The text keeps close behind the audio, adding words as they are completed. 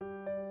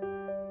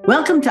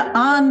Welcome to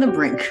On the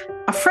Brink,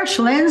 a fresh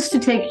lens to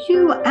take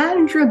you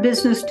and your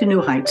business to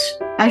new heights.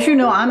 As you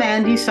know, I'm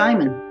Andy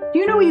Simon. Do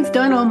you know we've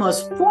done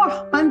almost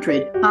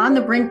 400 On the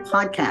Brink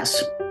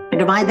podcasts? And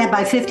divide that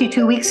by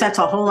 52 weeks, that's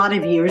a whole lot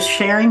of years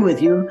sharing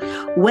with you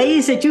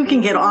ways that you can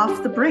get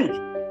off the brink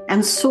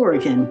and soar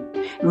again.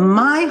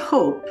 My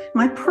hope,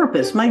 my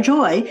purpose, my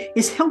joy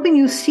is helping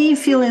you see,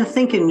 feel, and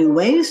think in new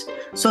ways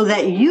so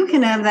that you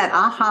can have that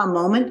aha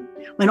moment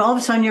when all of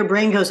a sudden your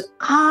brain goes,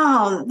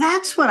 oh,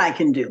 that's what I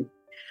can do.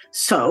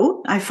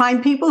 So I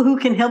find people who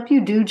can help you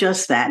do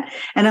just that.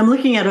 And I'm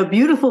looking at a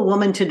beautiful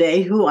woman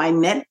today who I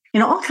met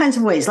in all kinds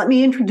of ways. Let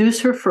me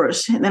introduce her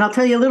first, and then I'll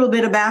tell you a little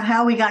bit about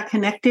how we got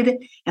connected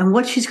and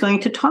what she's going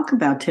to talk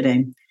about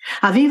today.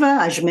 Aviva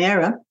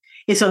Ajmera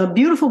is a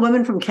beautiful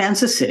woman from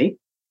Kansas City,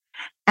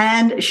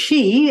 and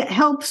she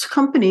helps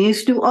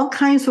companies do all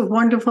kinds of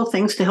wonderful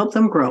things to help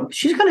them grow.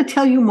 She's going to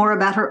tell you more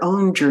about her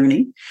own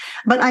journey,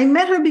 but I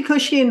met her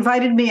because she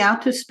invited me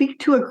out to speak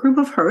to a group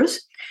of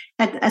hers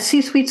at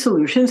C-Suite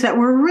Solutions that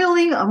were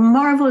really a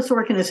marvelous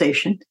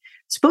organization.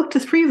 Spoke to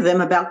 3 of them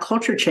about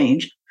culture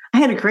change. I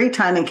had a great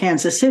time in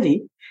Kansas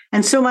City.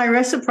 And so my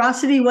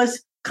reciprocity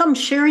was, come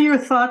share your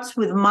thoughts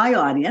with my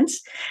audience.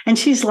 And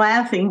she's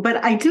laughing,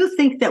 but I do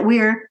think that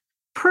we're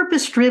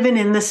purpose-driven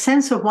in the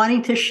sense of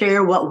wanting to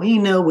share what we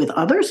know with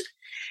others.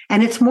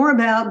 And it's more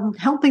about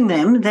helping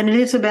them than it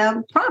is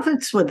about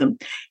profits with them.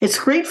 It's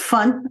great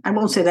fun. I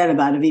won't say that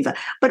about Aviva,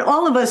 but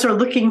all of us are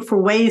looking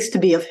for ways to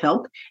be of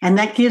help. And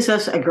that gives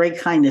us a great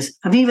kindness.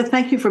 Aviva,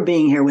 thank you for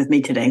being here with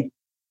me today.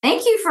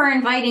 Thank you for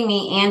inviting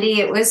me, Andy.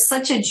 It was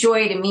such a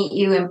joy to meet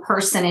you in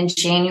person in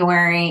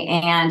January.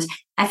 And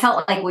I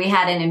felt like we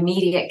had an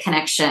immediate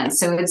connection.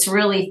 So it's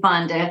really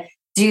fun to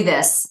do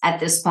this at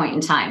this point in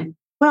time.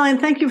 Well,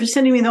 and thank you for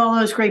sending me all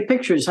those great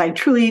pictures. I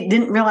truly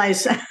didn't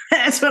realize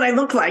that's what I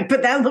look like,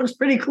 but that looks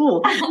pretty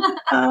cool.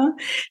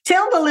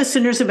 Tell the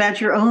listeners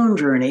about your own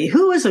journey.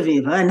 Who is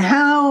Aviva and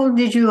how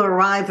did you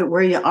arrive at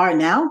where you are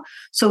now?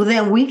 So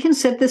then we can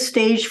set the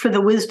stage for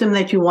the wisdom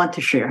that you want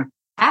to share.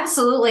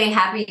 Absolutely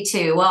happy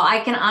to. Well,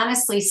 I can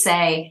honestly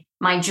say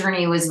my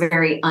journey was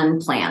very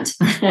unplanned. So,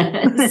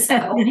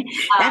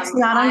 that's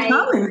not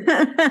uncommon.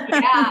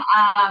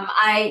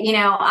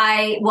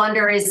 I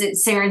wonder, is it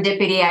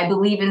serendipity? I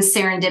believe in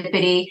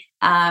serendipity.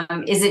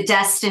 Is it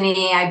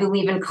destiny? I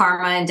believe in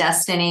karma and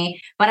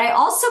destiny, but I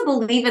also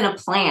believe in a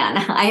plan.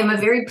 I am a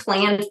very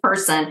planned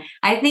person.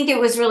 I think it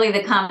was really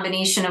the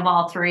combination of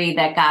all 3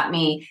 that got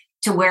me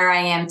to where I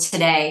am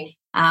today.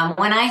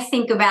 When I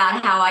think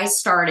about how I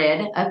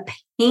started, a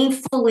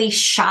painfully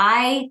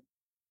shy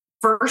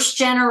first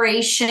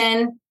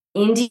generation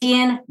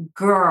Indian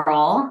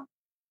girl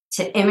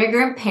to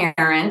immigrant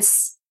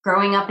parents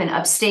growing up in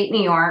upstate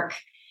New York.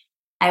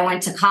 I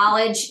went to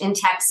college in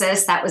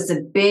Texas. That was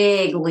a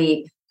big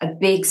leap, a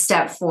big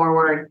step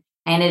forward.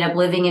 I ended up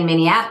living in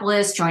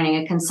Minneapolis, joining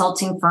a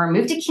consulting firm,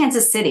 moved to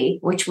Kansas City,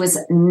 which was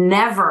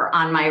never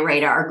on my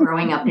radar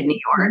growing up in New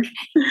York,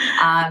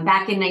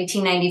 back in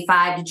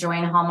 1995 to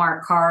join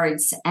Hallmark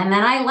Cards. And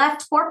then I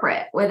left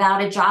corporate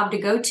without a job to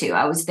go to.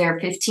 I was there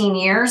 15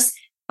 years,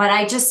 but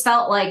I just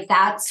felt like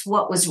that's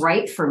what was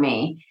right for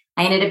me.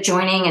 I ended up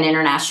joining an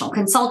international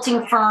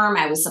consulting firm.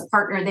 I was a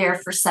partner there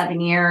for 7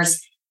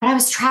 years, but I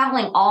was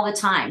traveling all the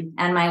time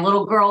and my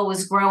little girl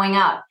was growing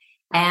up.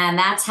 And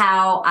that's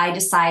how I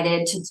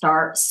decided to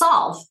start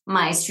Solve,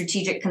 my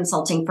strategic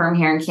consulting firm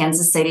here in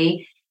Kansas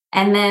City.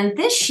 And then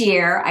this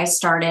year, I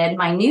started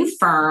my new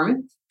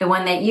firm, the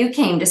one that you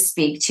came to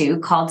speak to,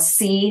 called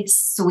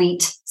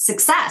C-Suite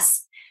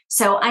Success.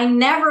 So I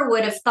never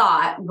would have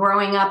thought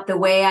growing up the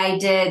way I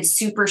did,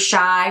 super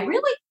shy,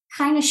 really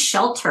kind of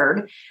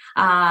sheltered,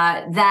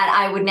 that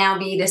I would now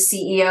be the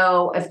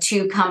CEO of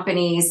 2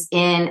 companies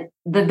in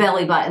the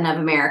belly button of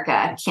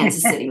America,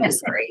 Kansas City,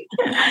 Missouri.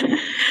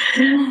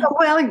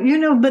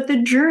 Well, but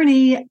the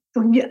journey,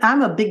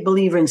 I'm a big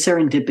believer in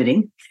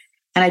serendipity.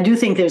 And I do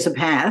think there's a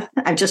path.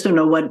 I just don't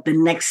know what the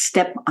next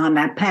step on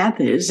that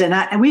path is.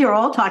 And we are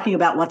all talking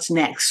about what's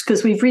next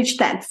because we've reached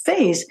that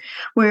phase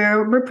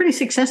where we're pretty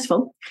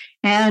successful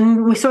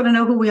and we sort of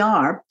know who we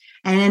are.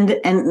 And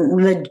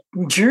the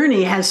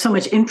journey has so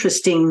much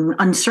interesting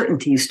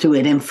uncertainties to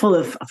it and full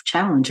of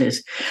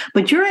challenges.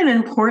 But you're an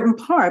important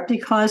part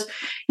because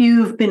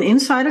you've been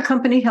inside a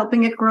company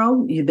helping it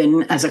grow. You've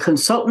been as a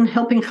consultant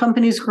helping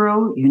companies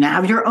grow. You now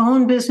have your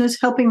own business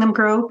helping them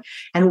grow.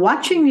 And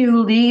watching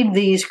you lead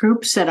these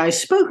groups that I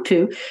spoke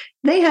to,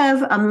 they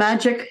have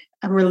a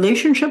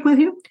relationship with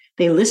you.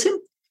 They listen.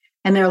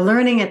 And they're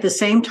learning at the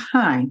same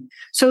time.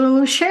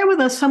 So share with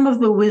us some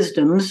of the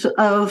wisdoms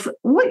of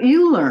what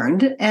you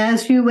learned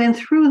as you went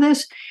through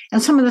this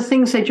and some of the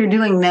things that you're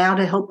doing now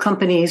to help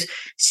companies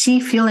see,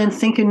 feel, and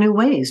think in new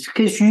ways,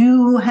 because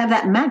you have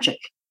that magic.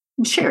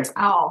 Share.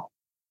 Oh,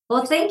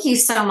 well, thank you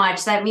so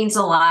much. That means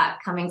a lot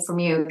coming from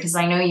you because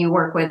I know you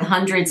work with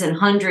hundreds and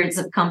hundreds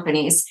of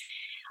companies.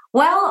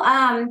 Well,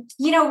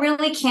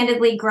 really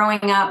candidly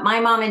growing up, my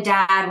mom and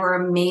dad were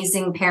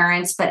amazing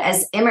parents, but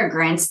as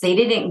immigrants, they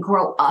didn't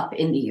grow up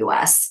in the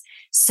U.S.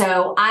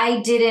 So I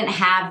didn't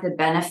have the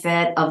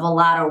benefit of a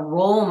lot of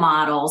role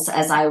models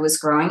as I was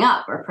growing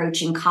up,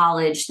 approaching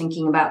college,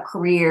 thinking about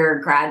career,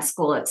 grad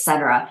school, et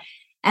cetera.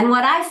 And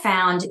what I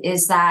found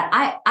is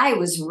that I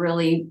was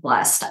really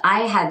blessed.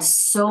 I had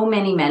so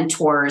many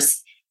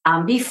mentors.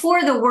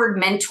 Before the word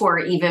mentor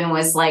even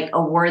was like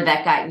a word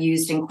that got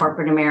used in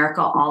corporate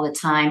America all the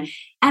time.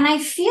 And I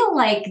feel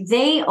like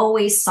they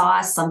always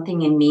saw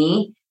something in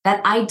me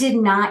that I did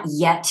not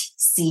yet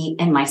see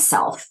in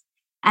myself.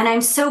 And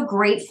I'm so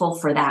grateful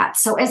for that.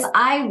 So as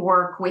I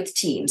work with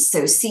teams,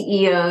 so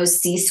CEOs,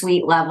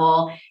 C-suite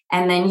level,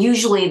 and then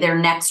usually their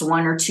next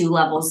one or two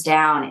levels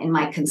down in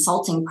my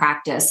consulting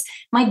practice,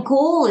 my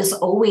goal is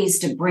always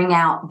to bring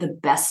out the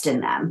best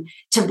in them,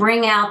 to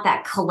bring out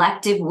that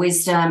collective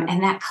wisdom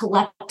and that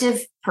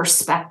collective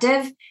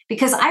perspective,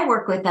 because I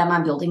work with them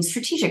on building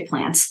strategic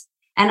plans.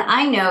 And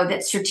I know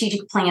that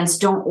strategic plans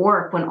don't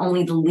work when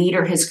only the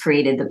leader has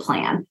created the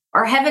plan,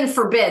 or heaven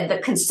forbid, the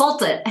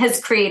consultant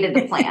has created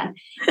the plan.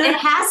 It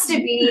has to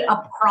be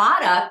a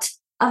product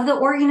of the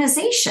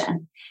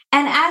organization.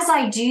 And as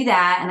I do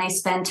that, and I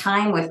spend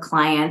time with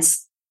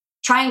clients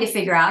trying to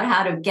figure out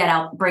how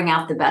to bring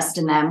out the best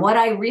in them, what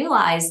I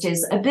realized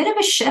is a bit of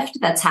a shift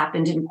that's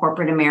happened in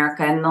corporate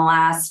America in the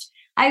last,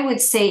 I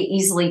would say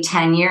easily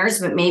 10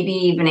 years, but maybe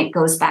even it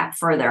goes back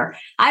further.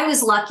 I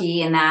was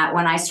lucky in that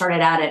when I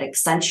started out at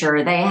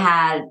Accenture, they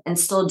had and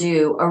still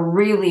do a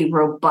really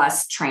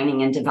robust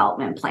training and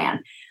development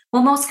plan.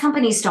 Well, most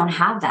companies don't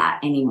have that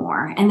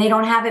anymore, and they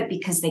don't have it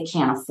because they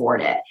can't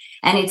afford it.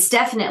 And it's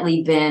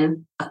definitely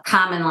been a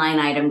common line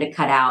item to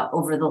cut out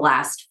over the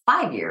last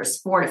 5 years,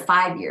 4 to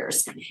 5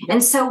 years.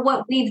 And so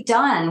what we've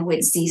done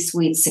with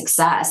C-Suite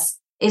Success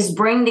is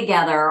bring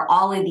together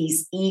all of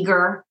these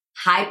eager,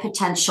 high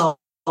potential,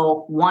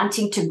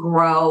 wanting to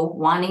grow,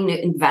 wanting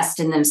to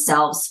invest in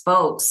themselves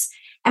folks,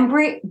 and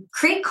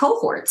create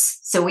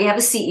cohorts. So we have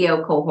a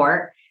CEO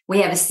cohort,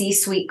 we have a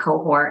C-suite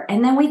cohort,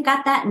 and then we've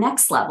got that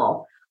next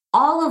level,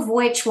 all of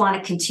which want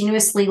to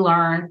continuously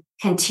learn,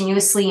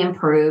 continuously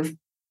improve,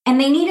 and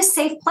they need a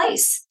safe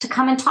place to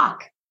come and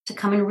talk, to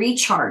come and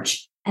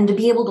recharge, and to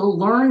be able to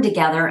learn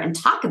together and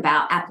talk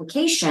about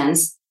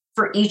applications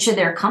for each of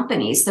their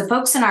companies. The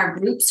folks in our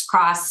groups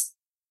cross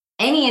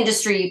any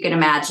industry you can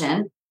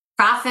imagine,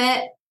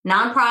 profit,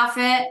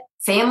 nonprofit,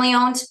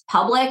 family-owned,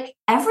 public,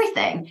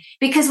 everything.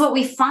 Because what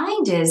we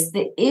find is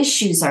the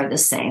issues are the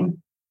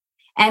same.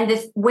 And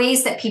the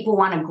ways that people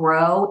want to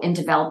grow and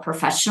develop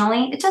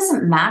professionally, it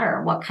doesn't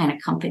matter what kind of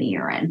company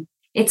you're in.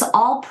 It's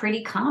all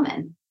pretty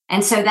common.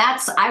 And so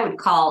that's, I would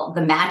call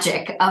the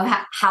magic of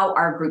how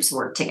our groups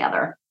work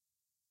together.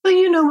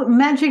 Well,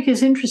 magic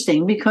is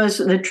interesting because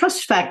the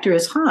trust factor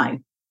is high.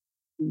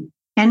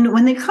 And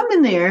when they come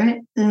in there,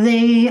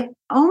 they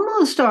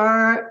almost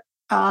are,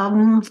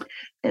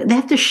 they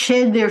have to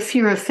shed their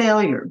fear of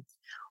failure,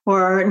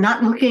 or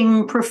not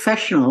looking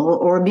professional,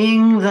 or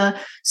being the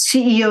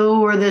CEO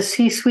or the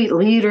C-suite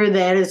leader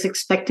that is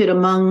expected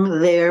among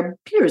their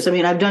peers. I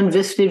mean, I've done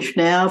Vistage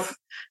now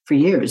for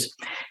years.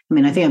 I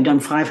mean, I think I've done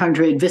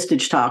 500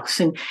 Vistage talks,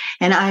 and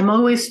I'm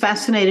always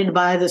fascinated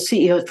by the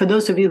CEO. For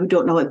those of you who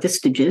don't know what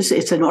Vistage is,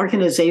 it's an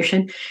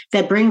organization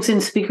that brings in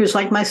speakers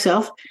like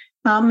myself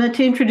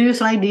to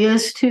introduce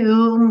ideas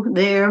to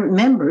their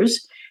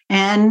members.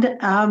 And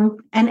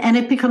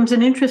it becomes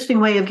an interesting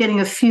way of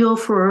getting a feel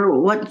for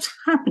what's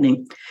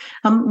happening.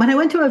 When I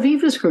went to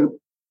Aviva's group,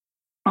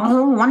 a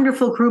whole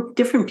wonderful group,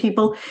 different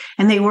people,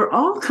 and they were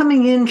all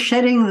coming in,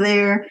 shedding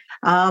their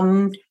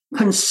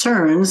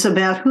concerns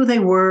about who they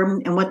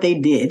were and what they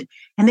did.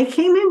 And they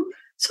came in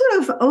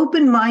sort of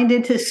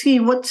open-minded to see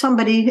what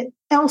somebody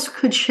else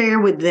could share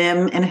with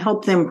them and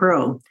help them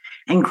grow.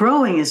 And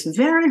growing is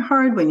very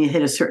hard when you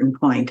hit a certain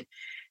point.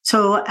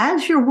 So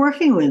as you're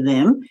working with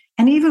them,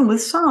 and even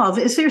with Solve,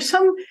 is there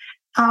some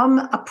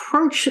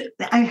approach?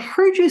 I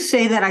heard you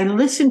say that I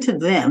listen to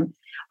them.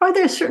 Are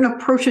there certain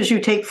approaches you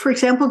take, for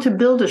example, to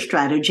build a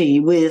strategy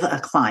with a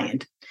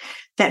client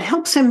that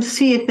helps them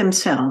see it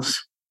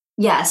themselves?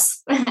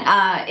 Yes,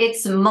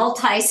 it's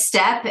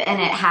multi-step,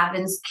 and it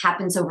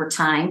happens over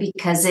time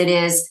because it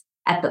is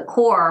at the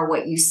core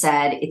what you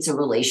said. It's a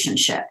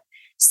relationship.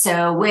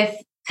 So with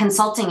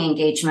consulting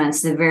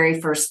engagements, the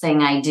very first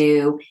thing I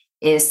do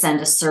is send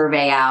a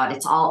survey out.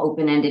 It's all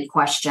open-ended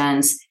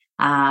questions.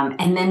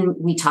 And then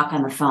we talk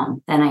on the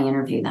phone. Then I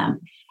interview them.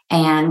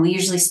 And we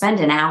usually spend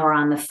an hour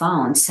on the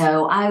phone.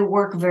 So I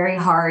work very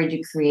hard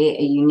to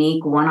create a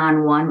unique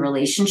one-on-one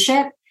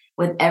relationship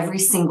with every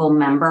single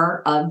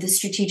member of the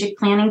strategic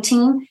planning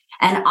team.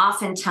 And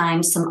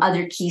oftentimes some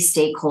other key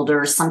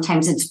stakeholders.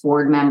 Sometimes it's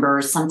board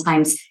members.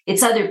 Sometimes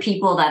it's other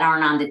people that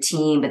aren't on the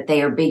team, but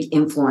they are big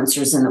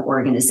influencers in the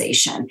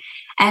organization.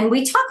 And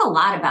we talk a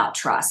lot about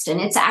trust.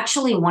 And it's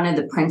actually one of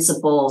the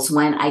principles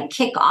when I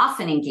kick off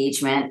an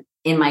engagement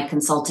in my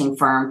consulting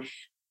firm.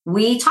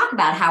 We talk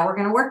about how we're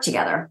going to work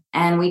together.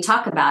 And we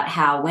talk about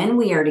how when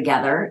we are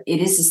together,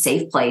 it is a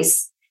safe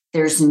place.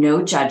 There's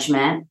no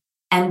judgment.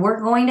 And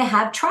we're going to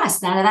have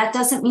trust. Now, that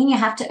doesn't mean you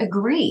have to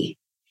agree.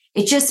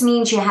 It just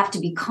means you have to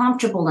be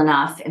comfortable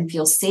enough and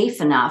feel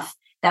safe enough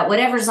that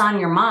whatever's on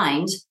your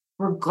mind,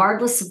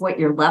 regardless of what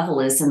your level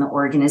is in the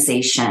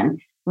organization,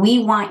 we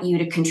want you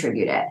to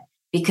contribute it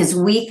because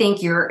we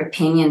think your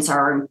opinions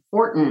are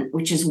important,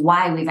 which is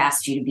why we've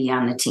asked you to be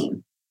on the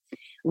team.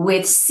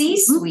 With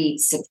C-suite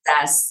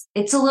success,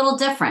 it's a little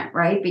different,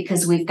 right?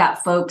 Because we've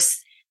got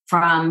folks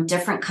from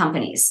different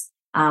companies.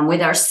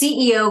 With our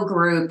CEO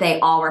group, they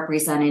all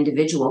represent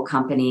individual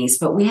companies,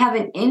 but we have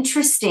an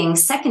interesting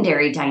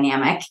secondary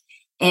dynamic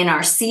in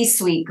our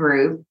C-suite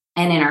group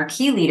and in our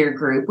key leader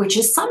group, which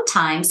is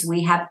sometimes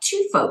we have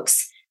two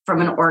folks from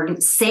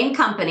an same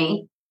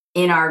company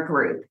in our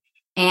group.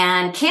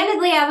 And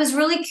candidly, I was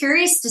really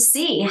curious to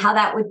see how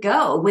that would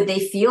go. Would they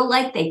feel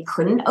like they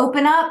couldn't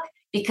open up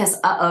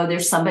because,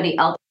 there's somebody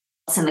else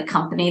in the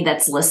company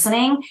that's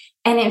listening?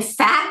 And in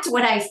fact,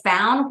 what I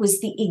found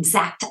was the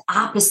exact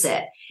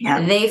opposite.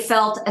 Yeah. They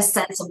felt a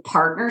sense of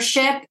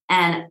partnership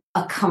and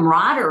a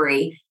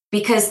camaraderie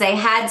because they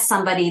had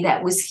somebody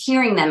that was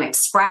hearing them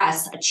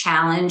express a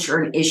challenge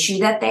or an issue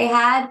that they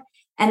had,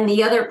 and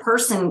the other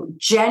person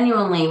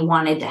genuinely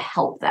wanted to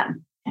help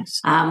them.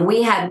 Yes.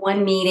 We had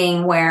one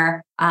meeting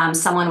where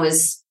someone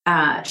was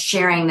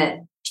sharing that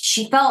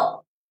she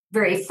felt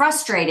very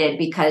frustrated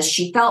because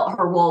she felt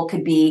her role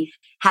could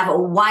have a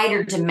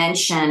wider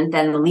dimension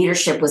than the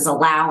leadership was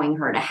allowing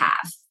her to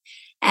have.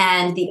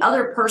 And the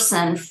other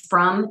person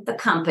from the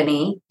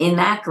company in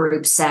that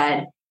group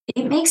said,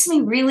 "It makes me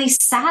really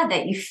sad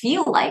that you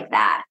feel like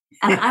that.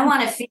 And I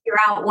want to figure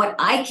out what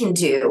I can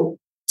do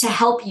to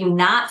help you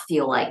not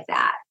feel like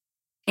that."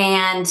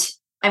 And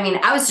I mean,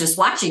 I was just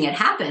watching it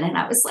happen and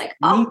I was like,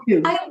 oh, I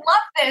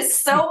love this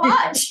so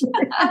much.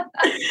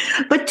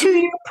 But to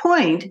your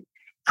point,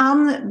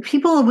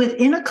 people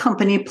within a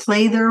company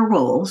play their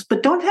roles,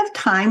 but don't have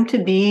time to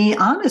be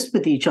honest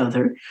with each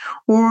other,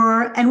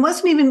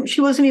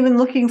 she wasn't even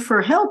looking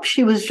for help.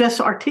 She was just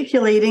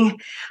articulating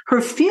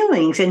her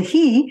feelings, and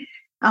he,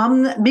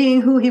 being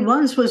who he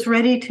was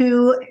ready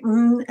to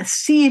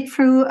see it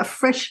through a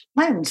fresh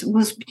lens. It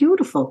was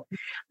beautiful,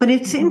 but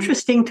it's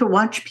interesting to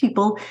watch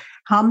people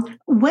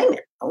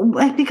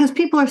because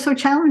people are so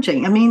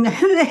challenging. I mean,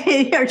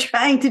 they are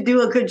trying to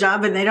do a good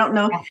job, and they don't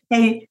know.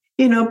 Hey,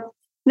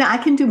 now I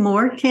can do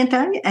more, can't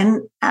I?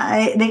 And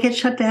they get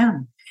shut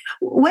down.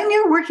 When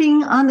you're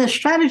working on the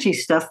strategy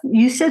stuff,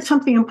 you said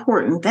something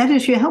important. That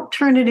is, you help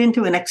turn it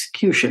into an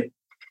execution.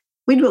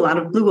 We do a lot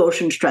of blue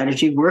ocean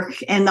strategy work,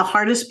 and the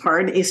hardest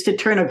part is to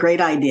turn a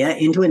great idea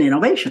into an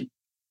innovation.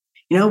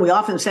 We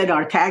often said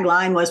our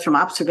tagline was from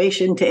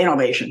observation to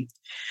innovation,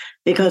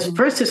 because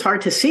first it's hard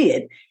to see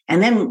it.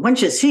 And then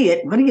once you see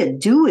it, what do you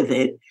do with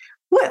it?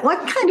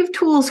 What kind of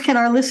tools can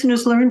our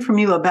listeners learn from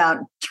you about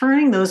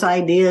turning those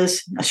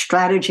ideas, a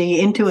strategy,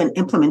 into an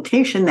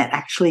implementation that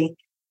actually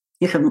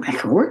it can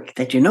work,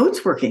 that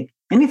it's working?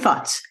 Any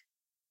thoughts?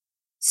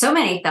 So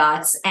many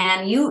thoughts.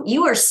 And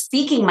you are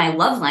speaking my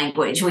love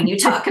language when you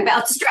talk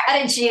about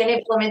strategy and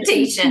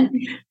implementation.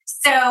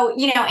 So,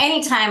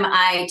 anytime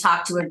I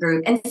talk to a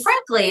group, and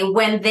frankly,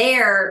 when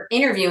they're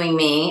interviewing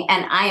me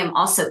and I am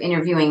also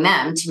interviewing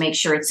them to make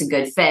sure it's a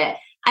good fit,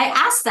 I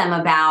ask them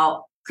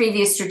about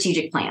previous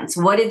strategic plans.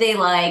 What did they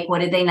like? What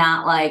did they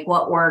not like?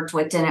 What worked?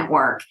 What didn't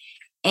work?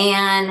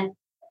 And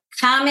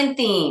common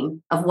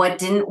theme of what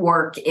didn't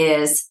work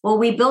is, well,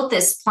 we built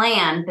this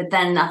plan, but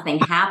then nothing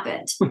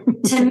happened.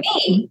 To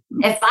me,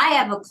 if I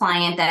have a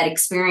client that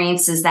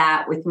experiences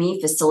that with me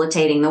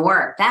facilitating the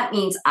work, that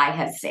means I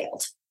have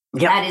failed.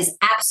 Yep. That is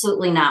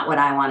absolutely not what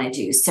I want to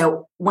do.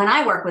 So when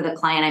I work with a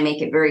client, I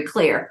make it very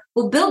clear.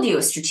 We'll build you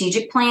a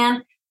strategic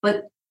plan,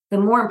 but the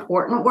more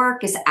important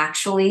work is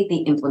actually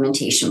the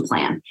implementation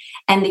plan.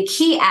 And the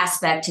key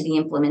aspect to the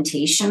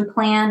implementation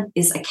plan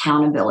is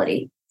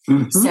accountability.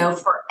 Mm-hmm. So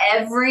for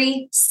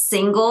every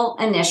single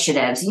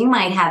initiative, you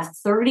might have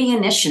 30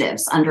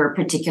 initiatives under a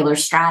particular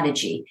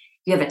strategy.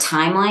 You have a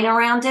timeline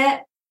around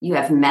it, you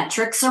have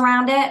metrics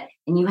around it,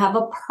 and you have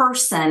a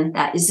person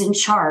that is in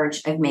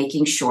charge of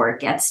making sure it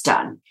gets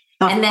done.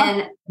 And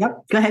then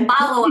Go ahead.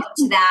 Follow up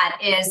to that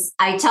is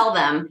I tell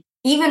them,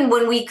 even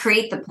when we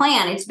create the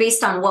plan, it's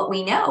based on what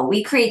we know.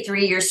 We create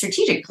 3-year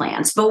strategic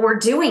plans, but we're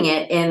doing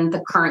it in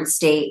the current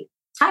state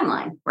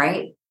timeline,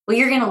 right? Well,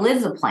 you're going to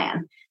live the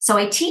plan. So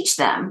I teach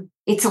them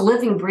it's a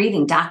living,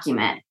 breathing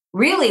document,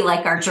 really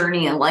like our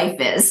journey in life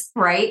is,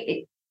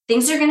 right?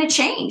 Things are going to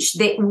change.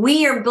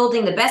 We are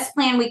building the best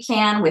plan we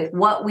can with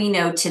what we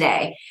know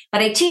today.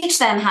 But I teach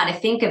them how to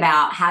think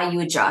about how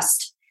you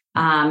adjust.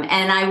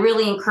 And I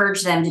really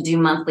encourage them to do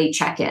monthly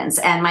check-ins.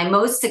 And my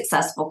most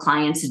successful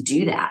clients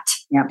do that.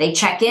 Yep. They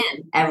check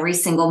in every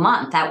single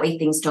month. That way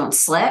things don't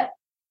slip.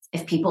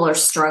 If people are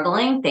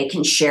struggling, they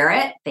can share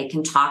it. They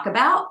can talk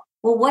about,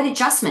 well, what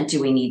adjustment do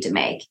we need to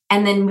make?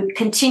 And then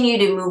continue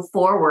to move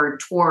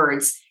forward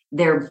towards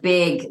their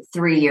big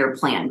 3-year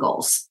plan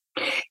goals.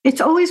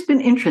 It's always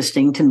been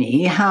interesting to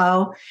me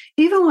how,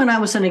 even when I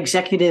was an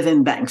executive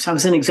in banks, I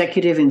was an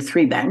executive in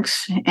 3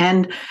 banks,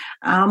 and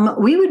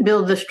we would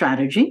build the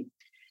strategy.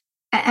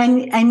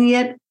 And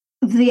yet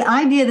the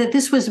idea that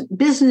this was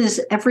business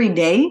every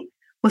day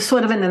was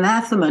sort of an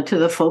anathema to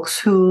the folks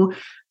who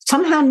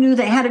somehow knew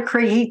they had to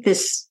create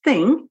this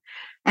thing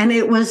and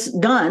it was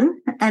done.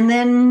 And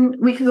then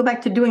we could go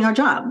back to doing our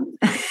job.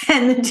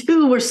 And the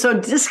two were so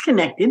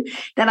disconnected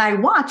that I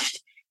watched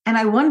and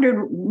I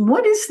wondered,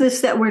 what is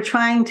this that we're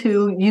trying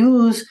to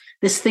use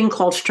this thing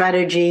called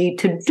strategy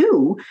to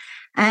do?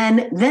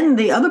 And then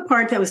the other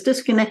part that was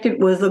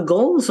disconnected was the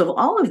goals of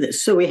all of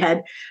this. So we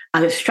had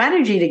a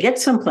strategy to get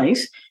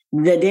someplace,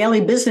 the daily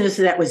business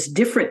that was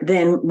different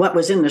than what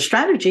was in the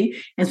strategy,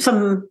 and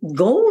some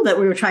goal that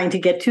we were trying to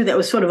get to that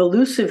was sort of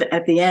elusive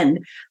at the end.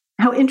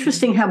 How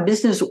interesting how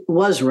business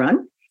was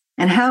run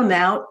and how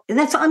now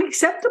that's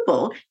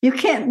unacceptable. You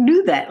can't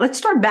do that. Let's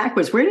start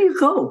backwards. Where do you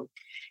go?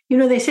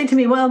 They say to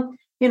me, well,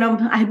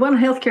 I had one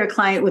healthcare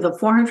client with a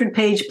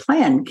 400-page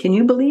plan. Can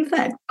you believe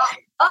that?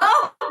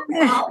 Oh,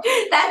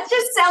 that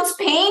just sounds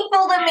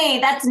painful to me.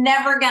 That's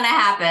never going to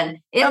happen.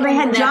 Well, they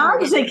had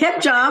jobs, they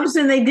kept jobs,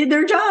 and they did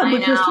their job,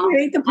 which was to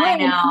create the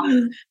plan. I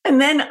know.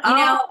 And then,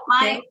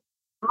 my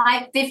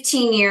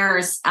 15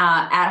 years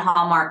at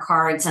Hallmark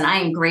Cards, and I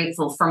am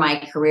grateful for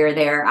my career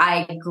there.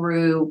 I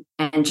grew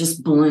and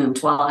just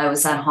bloomed while I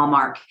was at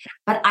Hallmark.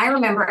 But I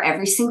remember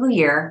every single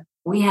year,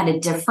 we had a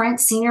different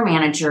senior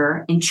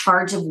manager in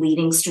charge of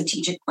leading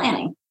strategic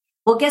planning.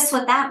 Well, guess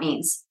what that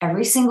means?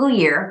 Every single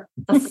year,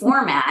 the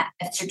format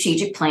of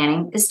strategic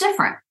planning is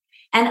different.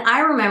 And I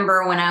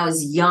remember when I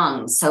was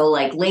young, so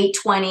like late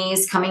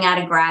 20s, coming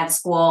out of grad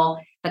school,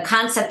 the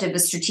concept of a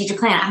strategic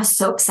plan, I was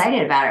so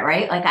excited about it,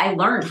 right? Like I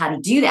learned how to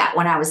do that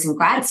when I was in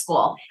grad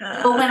school.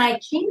 But when I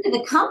came to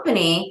the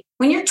company,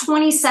 when you're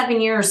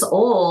 27 years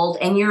old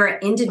and you're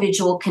an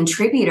individual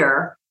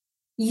contributor,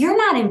 you're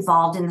not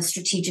involved in the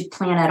strategic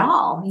plan at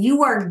all.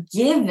 You are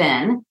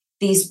given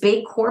these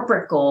big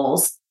corporate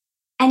goals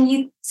and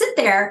you sit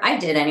there, I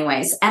did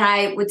anyways, and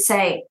I would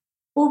say,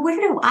 well, where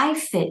do I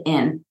fit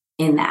in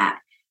that,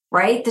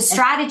 right? The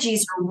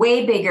strategies are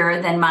way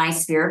bigger than my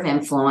sphere of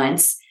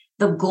influence.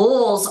 The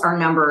goals are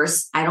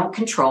numbers I don't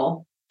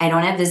control. I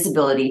don't have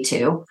visibility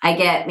to. I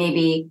get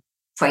maybe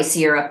twice a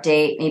year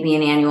update, maybe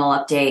an annual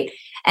update.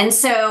 And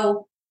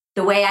so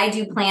the way I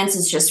do plans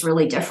is just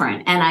really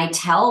different. And I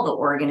tell the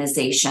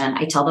organization,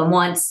 I tell them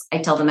once, I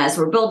tell them as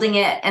we're building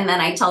it, and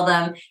then I tell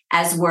them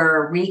as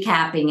we're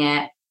recapping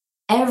it.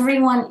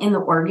 Everyone in the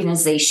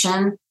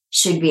organization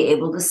should be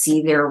able to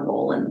see their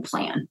role in the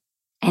plan.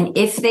 And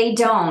if they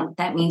don't,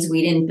 that means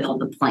we didn't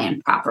build the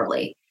plan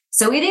properly.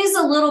 So it is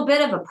a little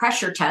bit of a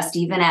pressure test,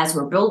 even as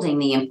we're building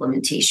the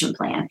implementation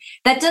plan.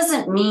 That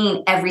doesn't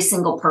mean every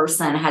single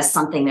person has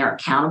something they're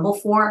accountable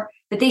for,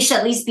 but they should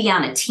at least be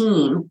on a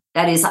team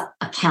that is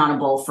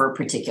accountable for a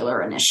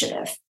particular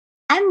initiative.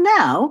 And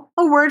now,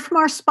 a word from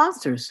our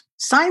sponsors,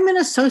 Simon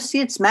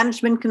Associates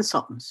Management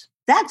Consultants.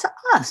 That's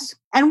us.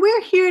 And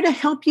we're here to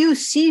help you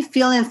see,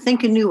 feel, and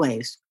think in new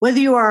ways. Whether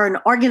you are an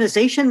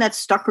organization that's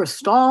stuck or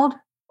stalled,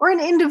 or an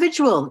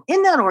individual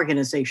in that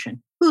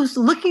organization who's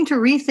looking to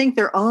rethink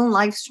their own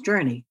life's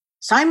journey,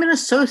 Simon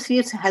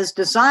Associates has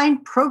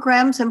designed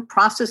programs and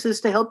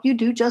processes to help you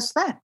do just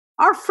that.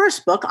 Our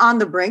first book, On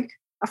the Brink,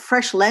 A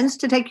Fresh Lens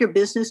to Take Your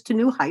Business to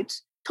New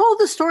Heights, told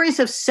the stories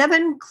of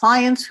 7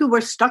 clients who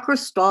were stuck or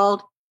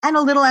stalled, and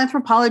a little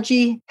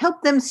anthropology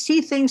helped them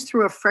see things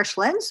through a fresh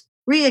lens,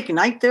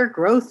 reignite their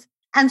growth,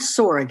 and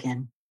soar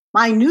again.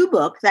 My new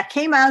book that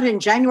came out in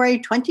January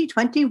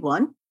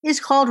 2021 is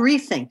called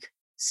Rethink,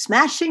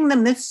 Smashing the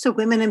Myths of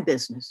Women in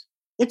Business.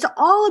 It's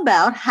all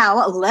about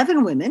how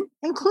 11 women,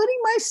 including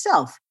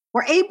myself,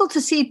 were able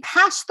to see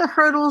past the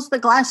hurdles, the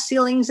glass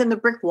ceilings, and the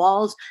brick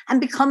walls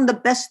and become the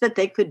best that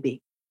they could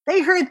be.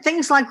 They heard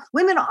things like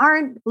women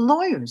aren't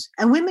lawyers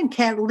and women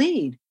can't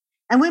lead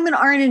and women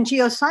aren't in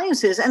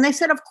geosciences. And they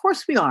said, of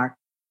course we are.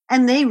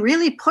 And they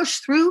really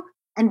pushed through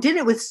and did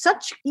it with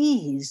such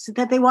ease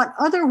that they want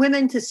other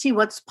women to see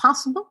what's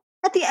possible.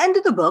 At the end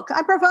of the book,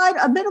 I provide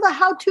a bit of a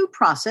how-to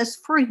process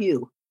for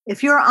you.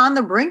 If you're on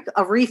the brink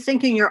of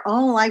rethinking your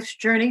own life's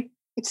journey,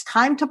 it's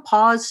time to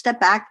pause, step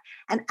back,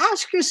 and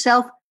ask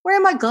yourself, where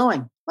am I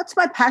going? What's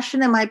my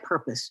passion and my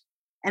purpose?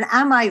 And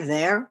am I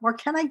there or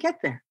can I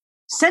get there?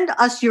 Send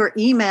us your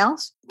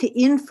emails to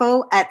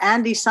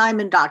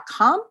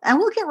info@andysimon.com and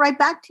we'll get right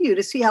back to you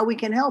to see how we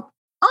can help.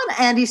 On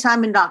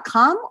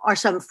andysimon.com are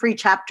some free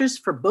chapters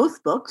for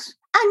both books.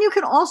 And you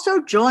can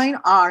also join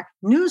our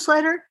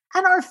newsletter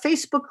and our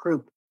Facebook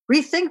group,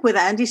 Rethink with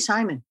Andy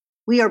Simon.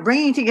 We are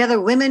bringing together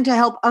women to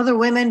help other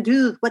women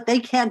do what they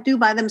can't do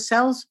by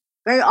themselves,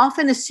 very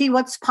often to see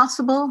what's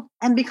possible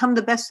and become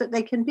the best that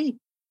they can be.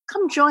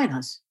 Come join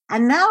us.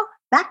 And now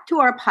back to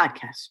our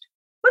podcast.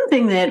 One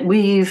thing that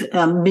we've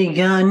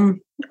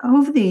begun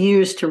over the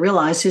years to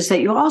realize is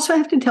that you also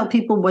have to tell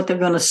people what they're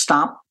going to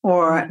stop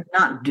or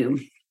not do.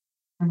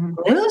 Mm-hmm.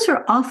 Those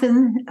are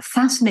often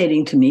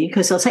fascinating to me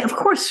because they'll say, of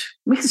course,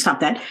 we can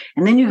stop that.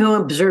 And then you go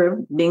observe,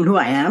 being who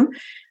I am,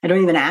 I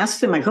don't even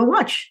ask them. I go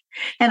watch.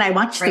 And I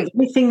watch Right. the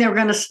very thing they're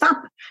going to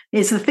stop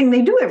is the thing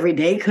they do every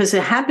day, because the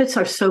habits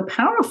are so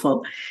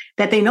powerful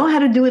that they know how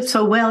to do it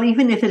so well,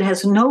 even if it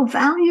has no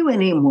value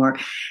anymore.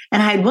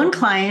 And I had one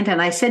client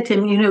and I said to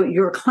him,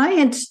 your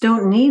clients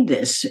don't need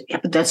this. Yeah,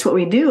 but that's what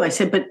we do. I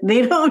said, but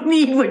they don't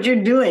need what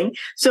you're doing.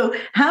 So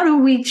how do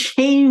we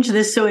change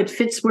this so it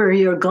fits where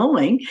you're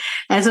going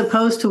as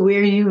opposed to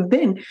where you've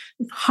been?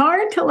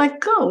 Hard to let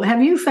go.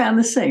 Have you found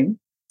the same?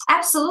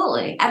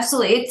 Absolutely.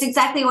 Absolutely. It's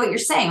exactly what you're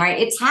saying, right?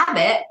 It's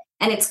habit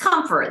and it's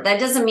comfort. That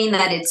doesn't mean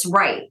that it's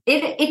right.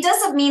 It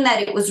doesn't mean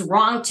that it was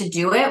wrong to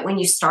do it when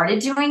you started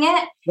doing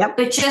it. Yep.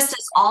 But just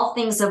as all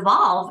things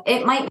evolve,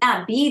 it might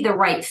not be the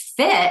right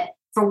fit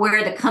for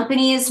where the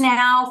company is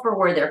now, for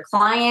where their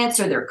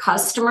clients or their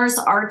customers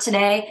are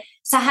today.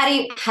 So how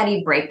do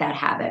you break that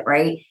habit,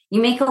 right?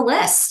 You make a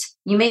list.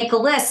 You make a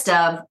list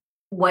of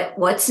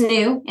what's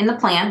new in the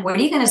plan. What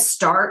are you going to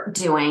start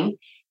doing?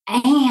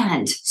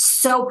 And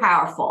so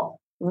powerful.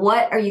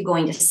 What are you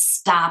going to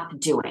stop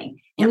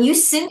doing? And you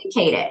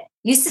syndicate it.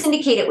 You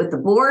syndicate it with the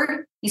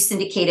board, you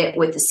syndicate it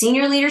with the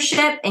senior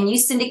leadership, and you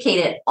syndicate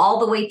it all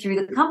the way through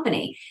the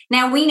company.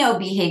 Now, we know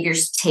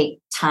behaviors take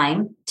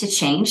time to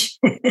change.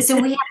 So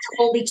we have to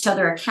hold each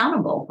other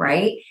accountable,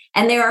 right?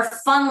 And there are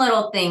fun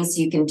little things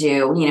you can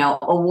do,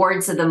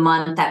 awards of the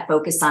month that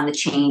focus on the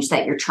change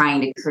that you're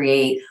trying to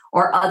create,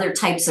 or other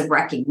types of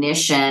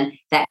recognition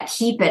that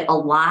keep it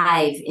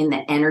alive in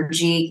the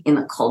energy, in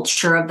the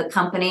culture of the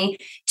company,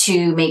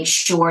 to make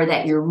sure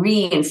that you're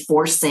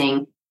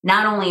reinforcing.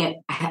 Not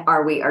only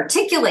are we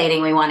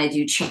articulating we want to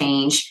do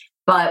change,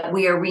 but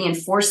we are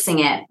reinforcing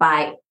it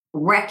by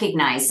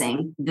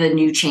recognizing the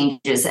new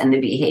changes and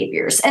the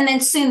behaviors. And then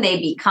soon they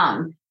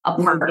become a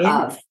part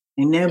of.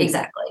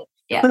 Exactly.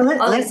 Yeah.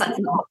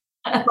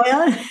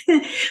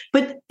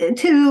 But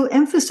to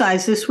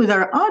emphasize this with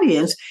our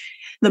audience,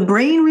 the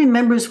brain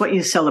remembers what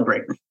you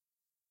celebrate.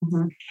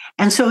 Mm-hmm.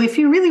 And so if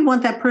you really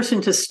want that person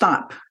to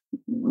stop,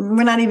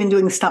 we're not even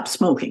doing stop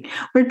smoking.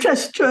 We're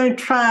just trying to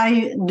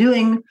try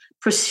doing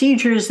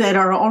procedures that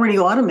are already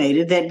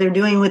automated that they're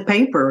doing with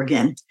paper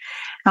again.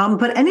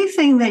 But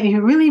anything that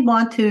you really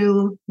want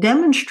to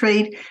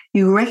demonstrate,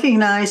 you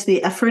recognize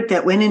the effort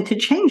that went into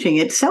changing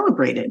it,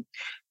 celebrate it.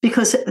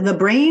 Because the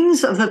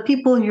brains of the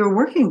people you're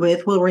working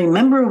with will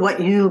remember what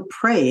you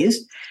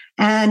praise.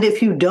 And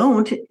if you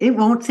don't, it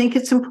won't think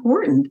it's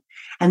important.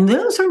 And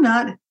those are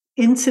not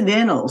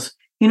incidentals.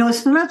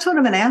 It's not sort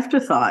of an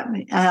afterthought.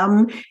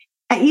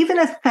 Even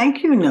a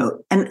thank you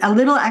note and a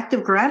little act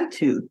of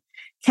gratitude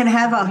can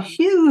have a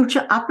huge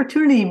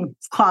opportunity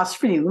cost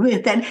for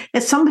you that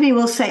somebody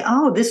will say,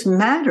 oh, this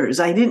matters.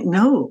 I didn't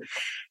know.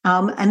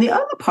 And the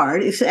other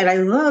part is that I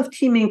love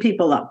teaming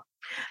people up.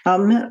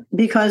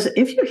 Because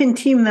if you can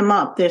team them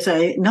up, there's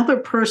another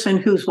person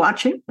who's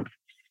watching.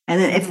 And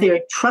then if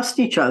they trust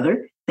each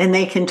other, then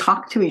they can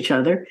talk to each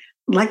other,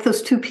 like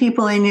those two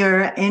people in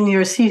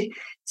your C-suite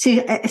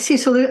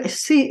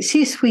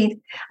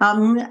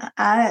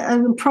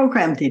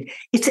program did.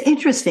 It's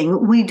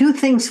interesting. We do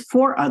things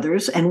for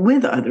others and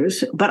with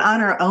others, but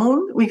on our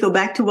own, we go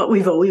back to what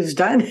we've always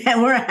done,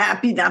 and we're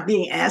happy not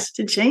being asked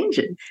to change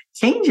it.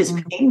 Change is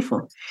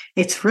painful.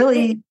 It's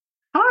really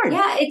hard.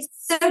 Yeah, it's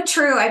so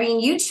true. I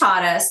mean, you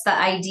taught us the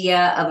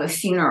idea of a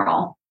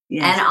funeral.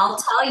 Yes. And I'll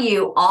tell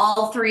you,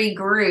 all three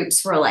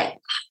groups were like,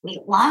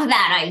 we love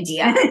that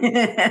idea.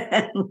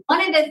 One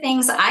of the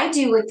things I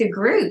do with the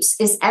groups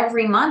is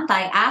every month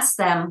I ask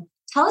them,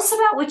 tell us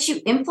about what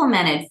you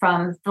implemented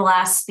from the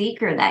last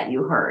speaker that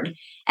you heard.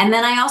 And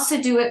then I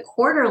also do it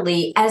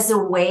quarterly as a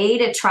way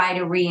to try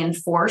to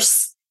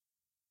reinforce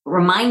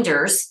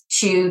reminders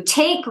to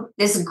take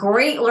this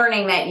great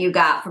learning that you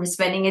got from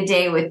spending a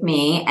day with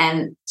me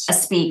and a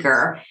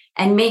speaker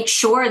and make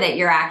sure that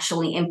you're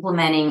actually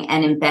implementing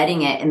and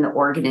embedding it in the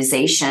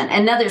organization.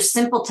 Another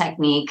simple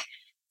technique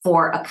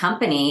for a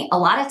company, a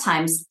lot of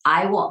times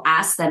I will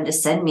ask them to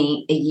send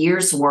me a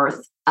year's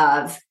worth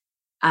of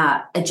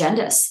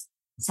agendas.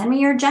 Send me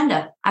your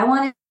agenda. I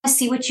want to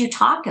see what you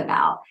talk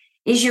about.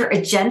 Is your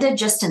agenda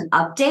just an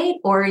update,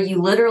 or are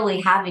you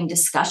literally having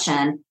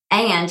discussion?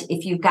 And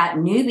if you've got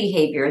new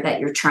behavior that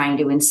you're trying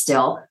to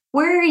instill,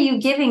 where are you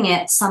giving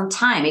it some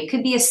time? It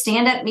could be a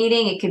stand-up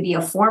meeting. It could be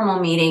a formal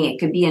meeting. It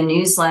could be a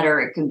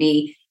newsletter. It could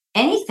be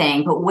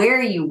anything. But where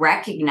are you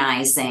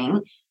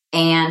recognizing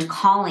and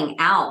calling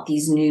out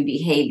these new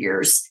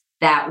behaviors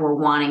that we're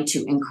wanting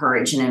to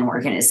encourage in an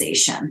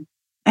organization?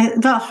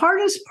 And the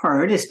hardest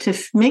part is to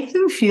make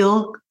them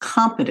feel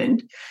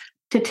competent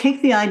to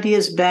take the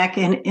ideas back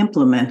and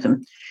implement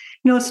them.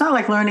 It's not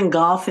like learning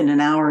golf in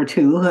an hour or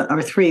 2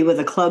 or 3 with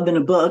a club and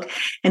a book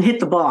and hit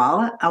the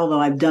ball,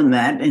 although I've done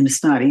that and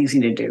it's not easy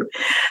to do.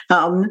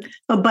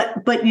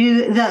 But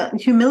the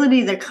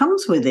humility that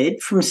comes with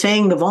it from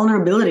saying the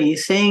vulnerability,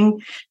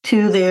 saying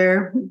to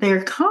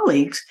their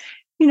colleagues,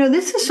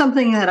 this is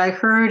something that I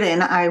heard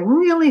and I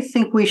really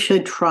think we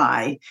should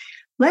try.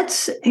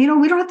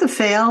 we don't have to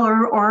fail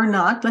or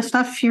not. Let's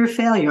not fear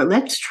failure.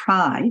 Let's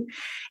try.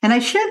 And I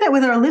share that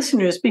with our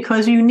listeners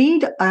because you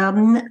need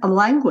a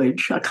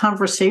language, a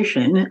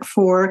conversation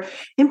for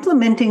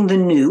implementing the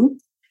new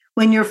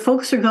when your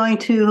folks are going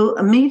to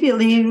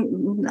immediately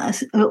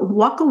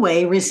walk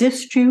away,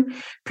 resist you,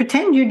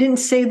 pretend you didn't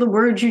say the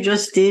words you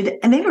just did,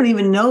 and they don't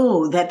even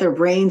know that their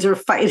brains are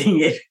fighting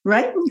it,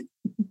 right?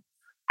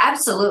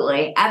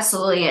 Absolutely.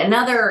 Absolutely.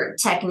 Another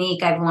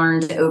technique I've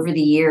learned over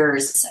the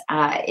years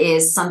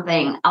is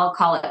something I'll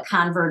call it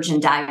converge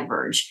and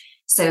diverge.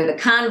 So the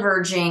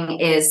converging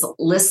is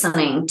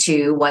listening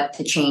to what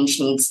the change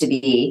needs to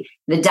be.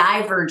 The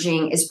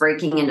diverging is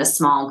breaking into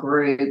small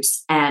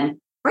groups and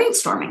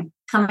brainstorming,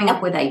 coming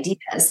up with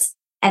ideas.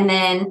 And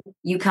then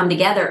you come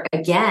together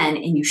again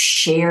and you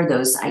share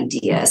those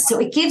ideas. So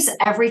it gives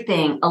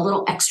everything a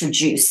little extra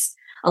juice,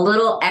 a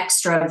little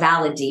extra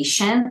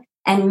validation.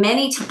 And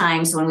many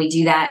times when we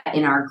do that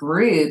in our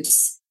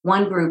groups,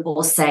 one group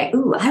will say,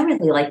 "Ooh, I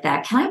really like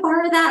that. Can I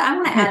borrow that? I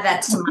want to add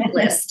that to my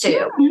list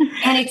too."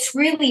 And it's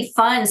really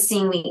fun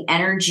seeing the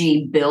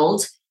energy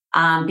build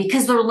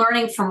because they're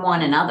learning from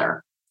one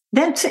another.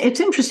 It's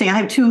interesting. I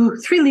have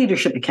three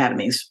leadership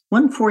academies,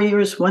 one 4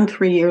 years, one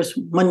 3 years,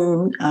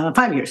 one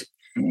 5 years.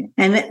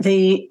 And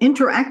the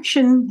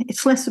interaction,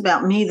 it's less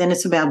about me than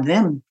it's about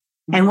them.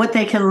 And what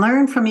they can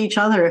learn from each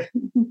other,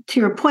 to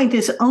your point,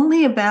 is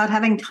only about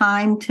having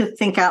time to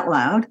think out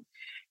loud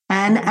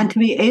and to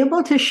be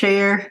able to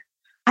share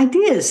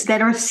ideas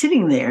that are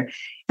sitting there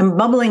and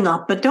bubbling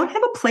up, but don't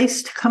have a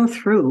place to come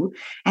through.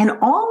 And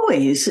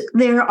always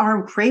there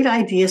are great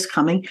ideas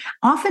coming,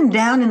 often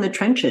down in the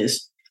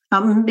trenches,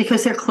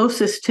 because they're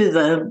closest to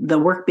the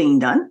work being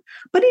done,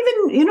 but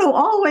even,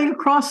 all the way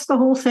across the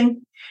whole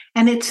thing.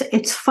 And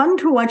it's fun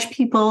to watch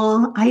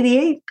people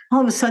ideate.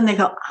 All of a sudden they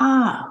go,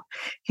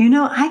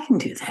 I can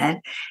do that.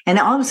 And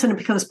all of a sudden it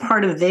becomes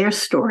part of their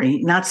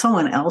story, not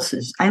someone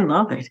else's. I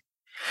love it.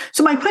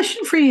 So my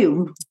question for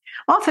you,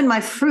 often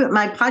my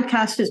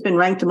podcast has been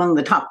ranked among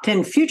the top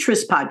 10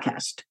 futurist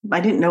podcasts.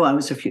 I didn't know I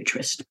was a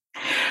futurist.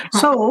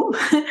 So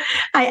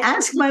I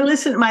ask my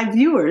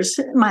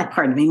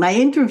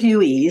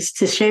interviewees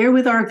to share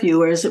with our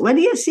viewers, what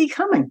do you see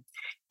coming?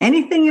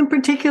 Anything in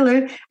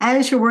particular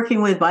as you're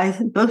working with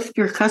both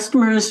your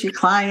customers, your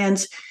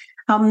clients,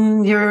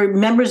 your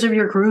members of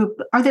your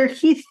group? Are there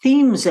key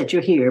themes that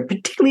you hear,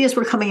 particularly as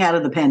we're coming out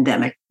of the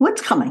pandemic?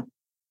 What's coming?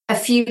 A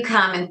few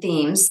common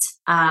themes.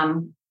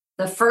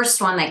 The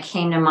first one that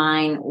came to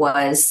mind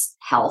was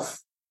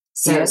health.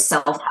 So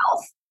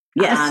self-health.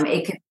 Yes.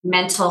 It could be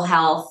mental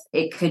health.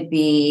 It could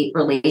be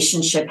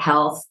relationship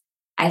health.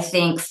 I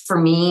think for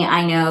me,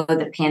 I know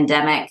the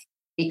pandemic,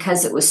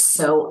 because it was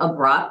so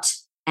abrupt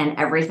and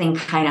everything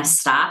kind of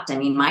stopped. I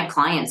mean, my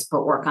clients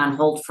put work on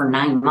hold for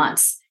 9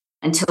 months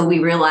until we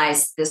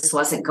realized this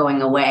wasn't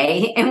going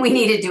away and we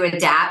needed to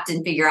adapt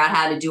and figure out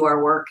how to do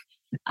our work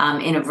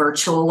in a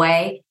virtual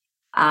way.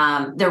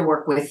 Their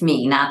work with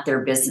me, not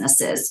their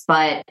businesses.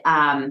 But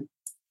I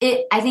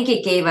think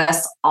it gave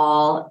us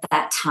all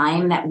that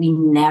time that we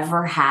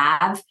never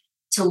have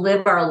to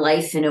live our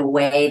life in a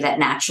way that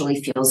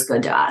naturally feels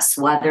good to us,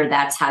 whether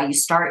that's how you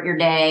start your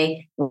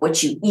day,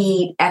 what you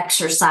eat,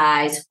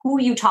 exercise,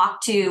 who you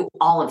talk to,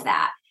 all of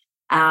that.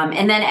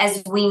 And then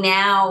as we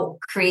now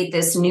create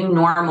this new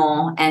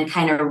normal and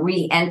kind of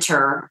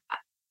re-enter,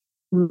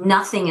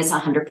 nothing is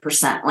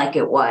 100% like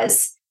it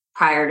was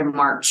prior to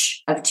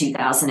March of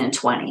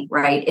 2020,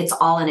 right? It's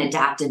all an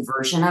adapted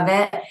version of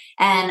it.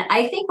 And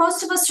I think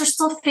most of us are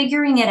still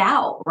figuring it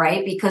out,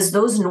 right? Because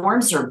those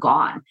norms are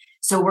gone.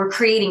 So we're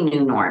creating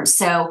new norms.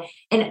 So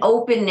an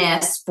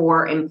openness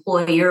for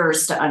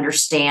employers to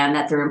understand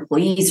that their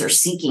employees are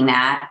seeking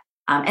that.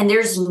 And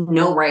there's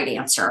no right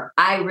answer.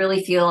 I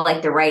really feel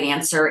like the right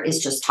answer is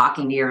just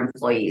talking to your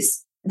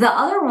employees. The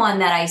other one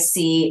that I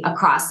see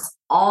across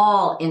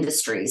all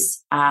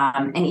industries,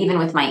 and even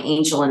with my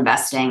angel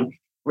investing,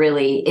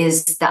 really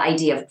is the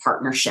idea of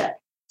partnership.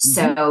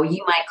 Mm-hmm. So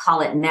you might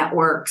call it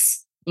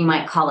networks, you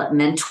might call it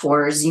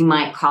mentors, you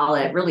might call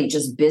it really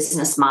just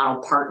business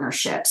model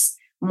partnerships.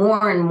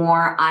 More and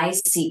more, I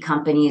see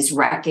companies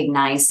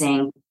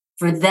recognizing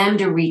for them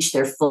to reach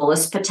their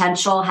fullest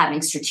potential,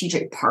 having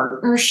strategic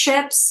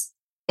partnerships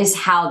is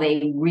how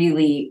they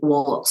really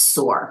will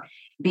soar,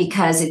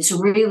 because it's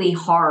really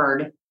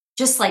hard.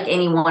 Just like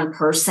any one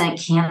person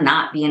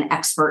cannot be an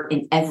expert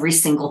in every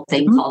single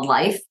thing called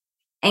life,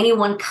 any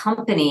one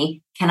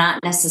company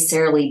cannot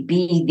necessarily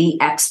be the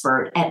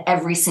expert at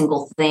every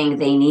single thing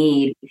they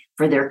need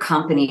for their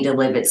company to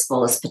live its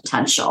fullest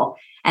potential.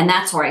 And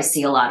that's where I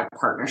see a lot of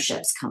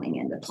partnerships coming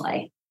into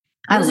play.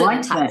 Those I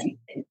like that.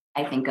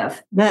 I think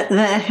of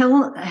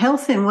the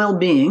health and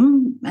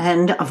well-being,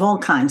 and of all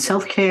kinds,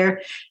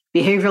 self-care,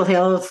 behavioral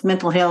health,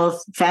 mental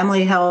health,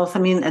 family health. I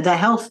mean, the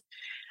health.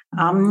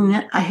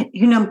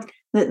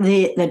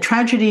 The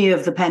tragedy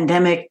of the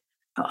pandemic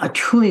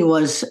truly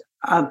was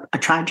a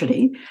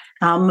tragedy,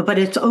 but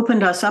it's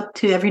opened us up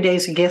to every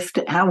day's a gift,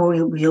 how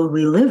we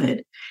live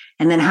it.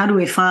 And then how do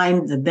we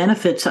find the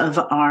benefits of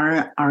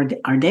our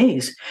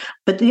days?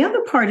 But the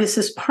other part is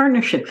this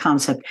partnership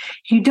concept.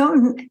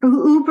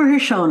 Uber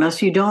has shown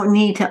us you don't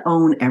need to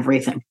own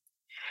everything.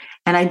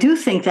 And I do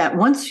think that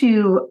once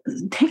you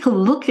take a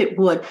look at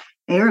what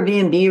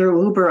Airbnb or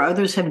Uber or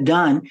others have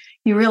done,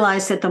 you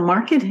realize that the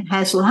market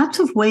has lots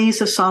of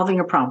ways of solving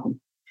a problem.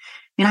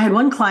 And I had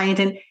one client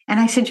and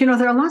I said,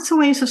 there are lots of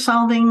ways of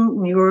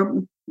solving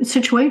your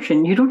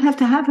situation. You don't have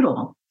to have it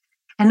all.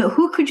 And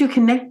who could you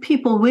connect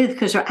people with?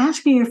 Because they're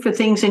asking you for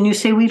things and you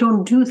say, we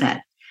don't do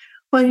that.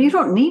 Well, you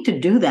don't need to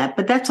do that,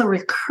 but that's a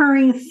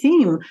recurring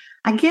theme.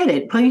 I get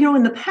it. But,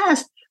 in the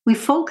past, we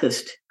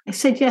focused. I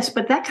said, yes,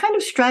 but that kind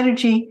of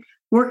strategy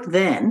worked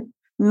then.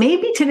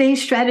 Maybe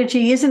today's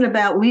strategy isn't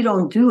about we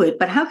don't do it,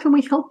 but how can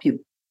we help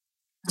you?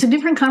 It's a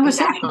different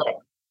conversation, exactly.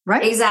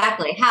 Right?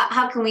 Exactly.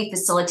 How can we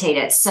facilitate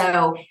it?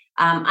 So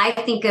I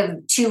think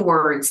of two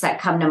words that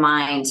come to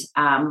mind.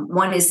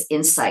 One is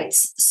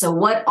insights. So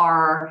what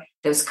are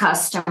those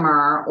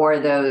customer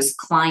or those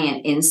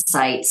client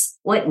insights?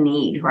 What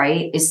need,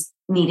 right, is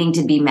needing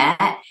to be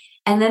met?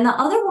 And then the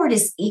other word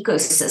is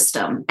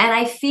ecosystem. And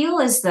I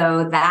feel as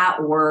though that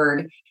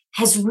word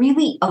has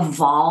really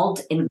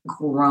evolved and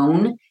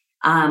grown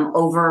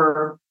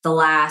over the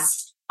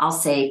last, I'll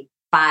say,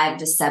 5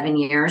 to 7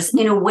 years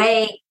in a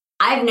way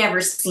I've never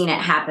seen it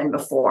happen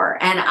before.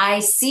 And I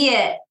see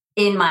it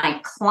in my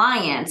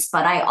clients,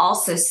 but I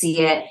also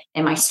see it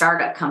in my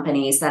startup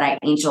companies that I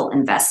angel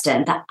invest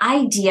in. The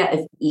idea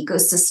of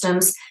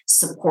ecosystems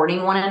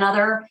supporting one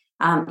another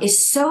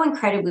is so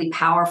incredibly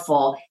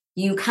powerful.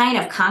 You kind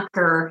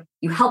of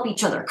you help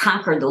each other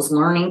conquer those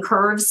learning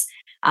curves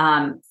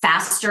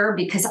faster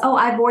because,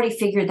 I've already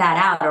figured that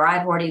out, or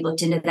I've already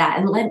looked into that,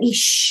 and let me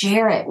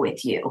share it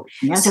with you.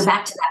 Yes. So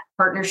back to that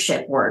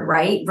partnership word,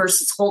 right?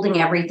 Versus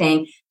holding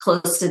everything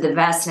close to the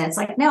vest. And it's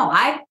like, no,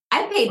 I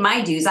paid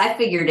my dues. I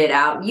figured it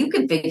out. You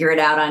can figure it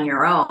out on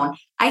your own.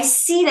 I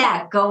see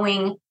that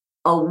going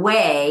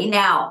away.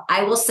 Now,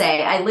 I will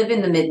say I live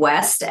in the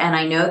Midwest and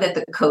I know that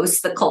the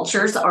coast, the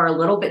cultures are a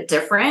little bit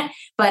different,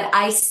 but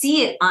I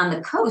see it on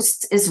the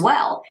coast as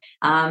well.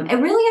 And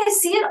really, I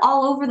see it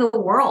all over the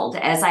world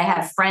as I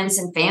have friends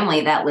and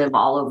family that live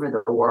all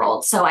over the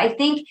world. So I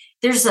think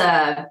there's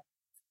a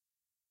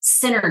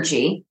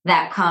synergy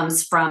that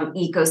comes from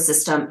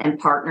ecosystem and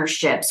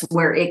partnerships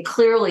where it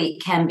clearly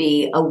can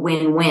be a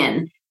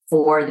win-win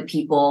for the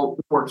people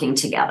working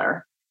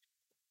together.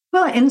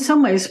 Well, in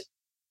some ways,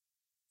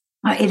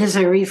 it is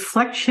a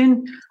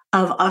reflection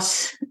of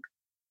us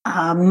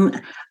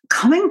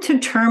coming to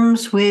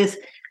terms with,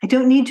 I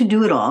don't need to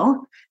do it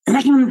all.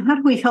 How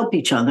do we help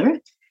each other?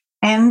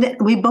 And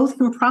we both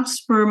can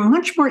prosper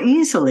much more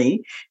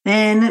easily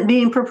than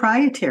being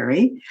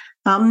proprietary.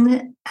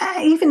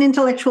 Even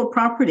intellectual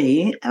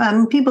property.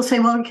 People say,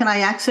 well, can I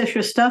access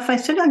your stuff? I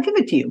said, I'll give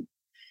it to you.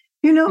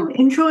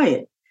 Enjoy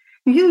it.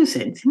 Use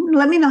it.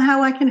 Let me know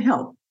how I can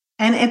help.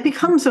 And it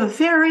becomes a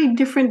very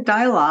different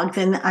dialogue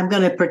than I'm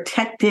going to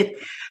protect it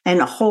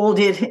and hold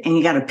it, and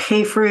you got to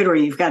pay for it, or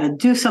you've got to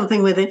do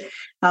something with it.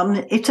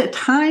 It's a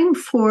time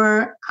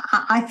for,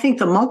 I think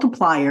the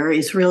multiplier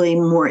is really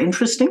more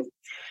interesting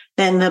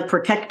than the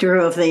protector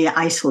of the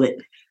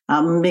isolate.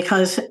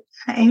 Because,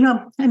 I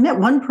met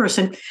one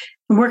person,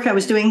 the work I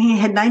was doing, he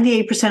had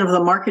 98% of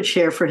the market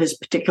share for his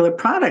particular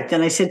product.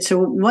 And I said, so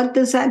what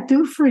does that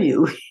do for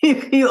you?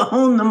 If you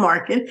own the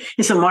market,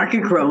 is the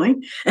market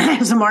growing?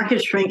 Is the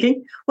market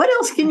shrinking? What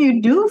else can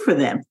you do for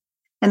them?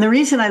 And the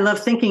reason I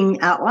love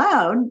thinking out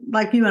loud,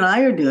 like you and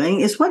I are doing,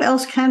 is what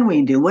else can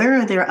we do?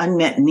 Where are their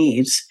unmet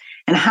needs?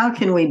 And how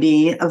can we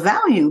be of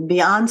value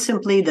beyond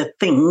simply the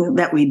thing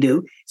that we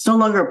do? It's no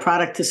longer a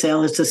product to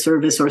sell, it's a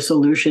service or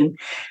solution.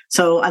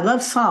 So I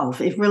love solve.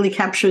 It really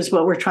captures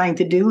what we're trying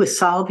to do, is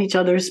solve each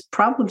other's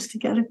problems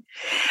together.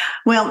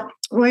 Well,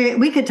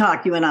 we could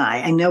talk, you and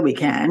I know we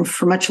can,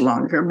 for much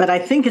longer, but I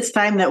think it's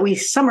time that we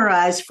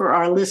summarize for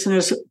our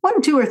listeners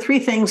 1, 2, or 3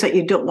 things that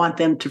you don't want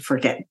them to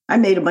forget. I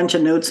made a bunch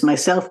of notes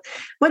myself.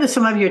 What are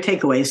some of your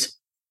takeaways?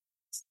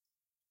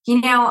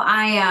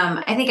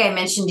 I think I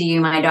mentioned to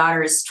you, my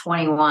daughter is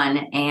 21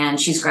 and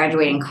she's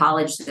graduating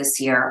college this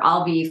year.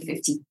 I'll be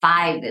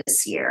 55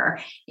 this year.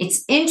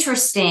 It's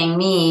interesting,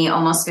 me,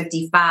 almost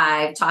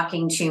 55,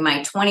 talking to my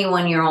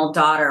 21-year-old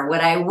daughter, what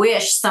I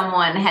wish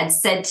someone had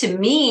said to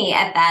me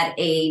at that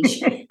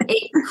age.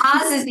 It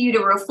causes you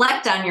to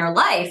reflect on your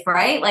life,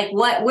 right? Like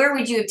where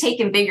would you have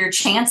taken bigger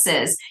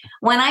chances?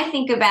 When I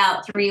think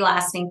about 3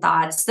 lasting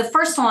thoughts, the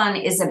first one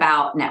is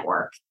about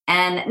network.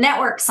 And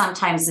network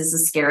sometimes is a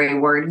scary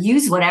word.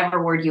 Use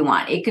whatever word you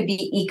want. It could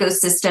be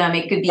ecosystem.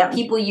 It could be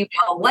people you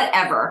know,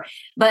 whatever.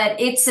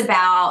 But it's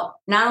about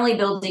not only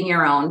building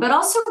your own, but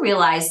also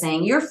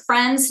realizing your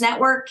friends'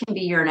 network can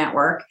be your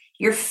network.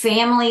 Your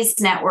family's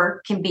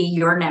network can be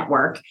your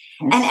network.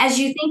 Yes. And as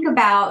you think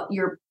about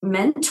your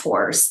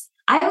mentors,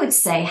 I would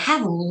say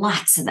have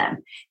lots of them.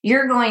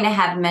 You're going to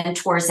have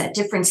mentors at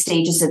different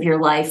stages of your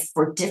life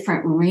for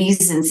different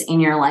reasons in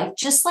your life,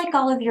 just like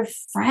all of your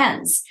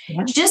friends.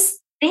 Yeah. Just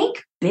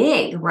think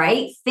big,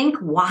 right? Think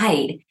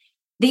wide.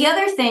 The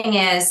other thing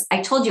is,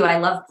 I told you I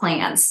love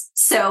plans.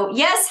 So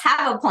yes,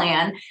 have a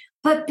plan,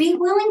 but be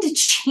willing to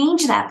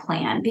change that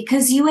plan,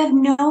 because you have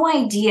no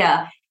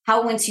idea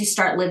how, once you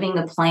start living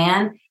the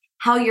plan,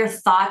 how your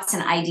thoughts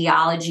and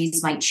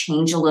ideologies might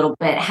change a little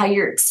bit, how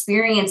your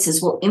experiences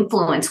will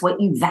influence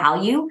what you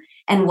value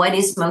and what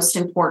is most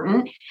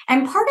important.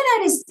 And part of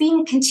that is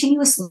being a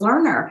continuous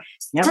learner.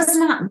 Yep. It does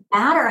not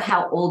matter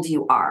how old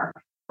you are,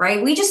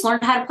 right? We just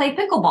learned how to play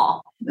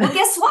pickleball. Well,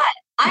 guess what?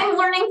 I'm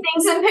learning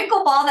things in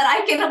pickleball that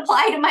I can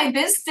apply to my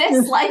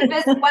business life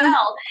as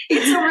well.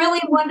 It's a really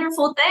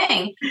wonderful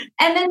thing.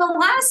 And then the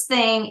last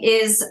thing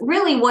is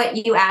really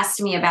what you asked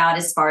me about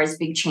as far as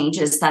big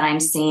changes that I'm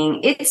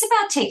seeing. It's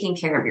about taking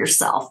care of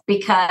yourself,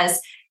 because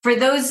for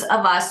those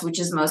of us,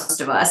 which is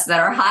most of us, that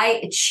are high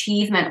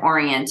achievement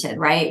oriented,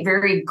 right?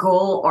 Very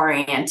goal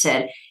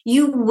oriented,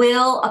 you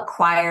will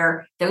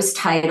acquire those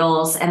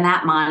titles and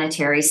that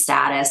monetary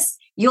status.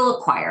 You'll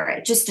acquire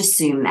it. Just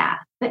assume that.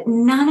 But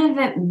none of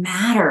it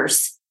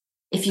matters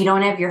if you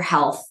don't have your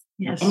health.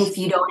 Yes. And if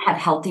you don't have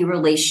healthy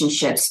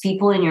relationships,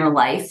 people in your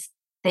life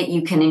that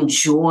you can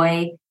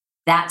enjoy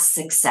that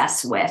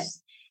success with.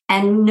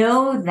 And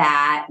know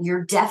that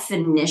your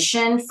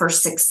definition for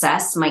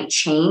success might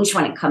change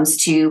when it comes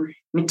to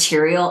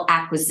material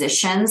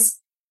acquisitions,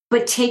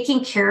 but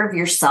taking care of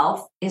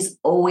yourself is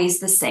always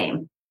the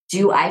same.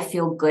 Do I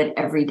feel good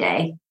every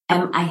day?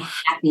 Am I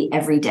happy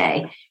every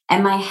day?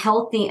 Am I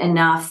healthy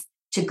enough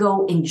to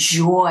go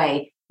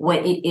enjoy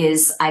what it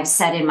is I've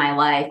said in my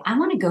life? I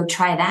want to go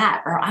try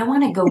that, or I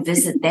want to go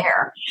visit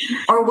there,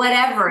 or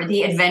whatever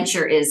the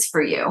adventure is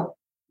for you.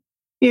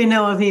 You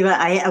know,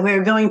 Aviva,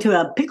 we're going to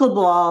a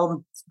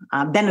pickleball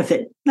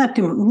benefit, not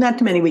too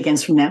many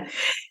weekends from now.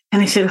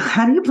 And I said,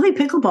 how do you play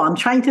pickleball? I'm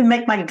trying to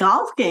make my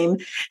golf game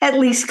at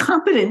least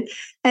competent.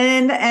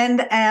 And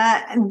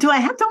do I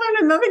have to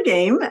learn another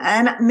game?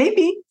 And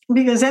maybe,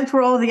 because that's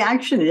where all the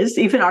action is.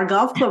 Even our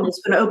golf club is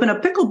going to open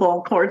up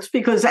pickleball courts,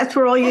 because that's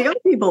where all you young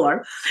people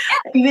are.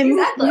 Yeah,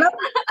 exactly.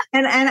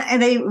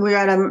 And we were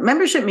at a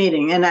membership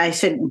meeting, and I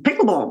said,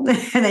 pickleball.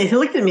 And they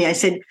looked at me. I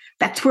said,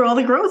 that's where all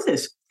the growth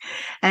is.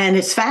 And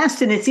it's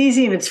fast and it's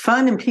easy and it's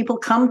fun, and people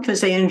come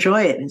because they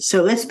enjoy it.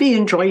 So let's be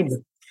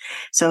enjoyable.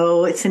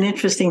 So it's an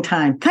interesting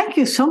time. Thank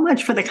you so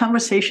much for the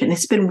conversation.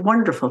 It's been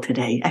wonderful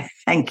today. I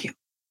thank you.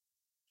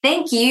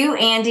 Thank you,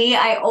 Andy.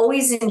 I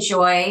always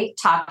enjoy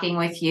talking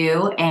with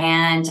you,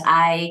 and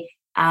I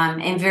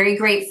am very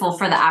grateful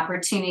for the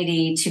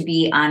opportunity to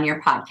be on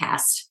your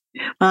podcast.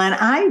 And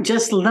I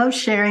just love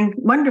sharing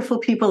wonderful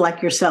people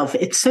like yourself.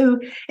 It's so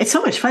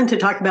much fun to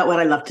talk about what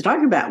I love to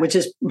talk about, which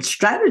is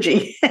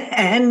strategy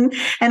and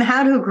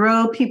how to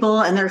grow people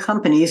and their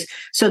companies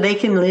so they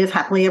can live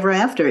happily ever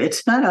after.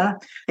 It's not a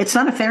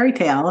fairy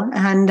tale.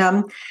 And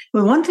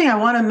one thing I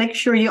want to make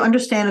sure you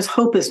understand is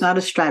hope is not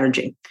a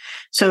strategy.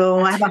 So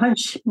I have a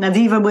hunch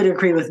Aviva would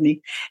agree with me.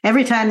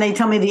 Every time they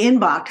tell me the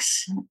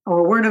inbox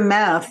or word of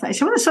mouth, I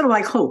say, well, it's sort of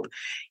like hope.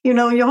 You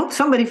know, you hope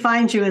somebody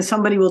finds you and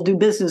somebody will do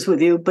business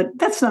with you, but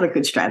that's not a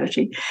good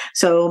strategy.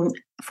 So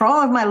for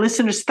all of my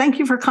listeners, thank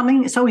you for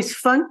coming. It's always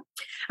fun.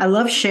 I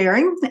love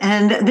sharing.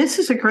 And this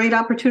is a great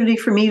opportunity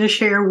for me to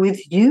share with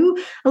you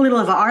a little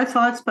of our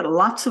thoughts, but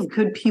lots of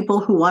good people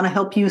who want to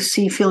help you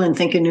see, feel, and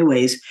think in new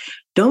ways.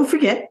 Don't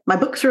forget, my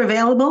books are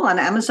available on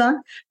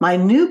Amazon. My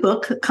new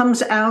book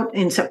comes out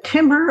in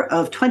September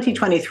of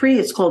 2023.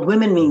 It's called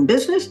Women Mean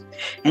Business.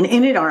 And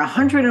in it are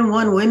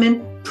 101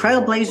 women,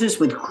 trailblazers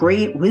with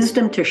great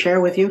wisdom to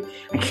share with you.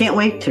 I can't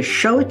wait to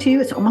show it to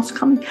you. It's almost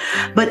coming.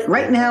 But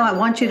right now, I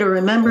want you to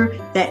remember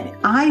that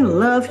I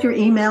love your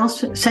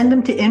emails. Send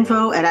them to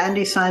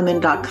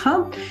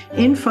info@andysimon.com.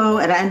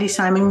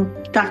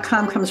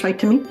 Info@andysimon.com comes right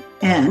to me.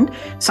 And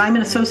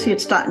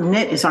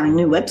SimonAssociates.net is our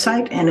new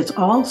website, and it's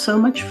all so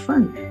much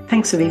fun.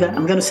 Thanks, Aviva.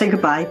 I'm going to say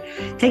goodbye.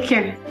 Take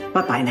care.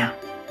 Bye-bye now.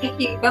 Thank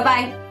you.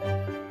 Bye-bye.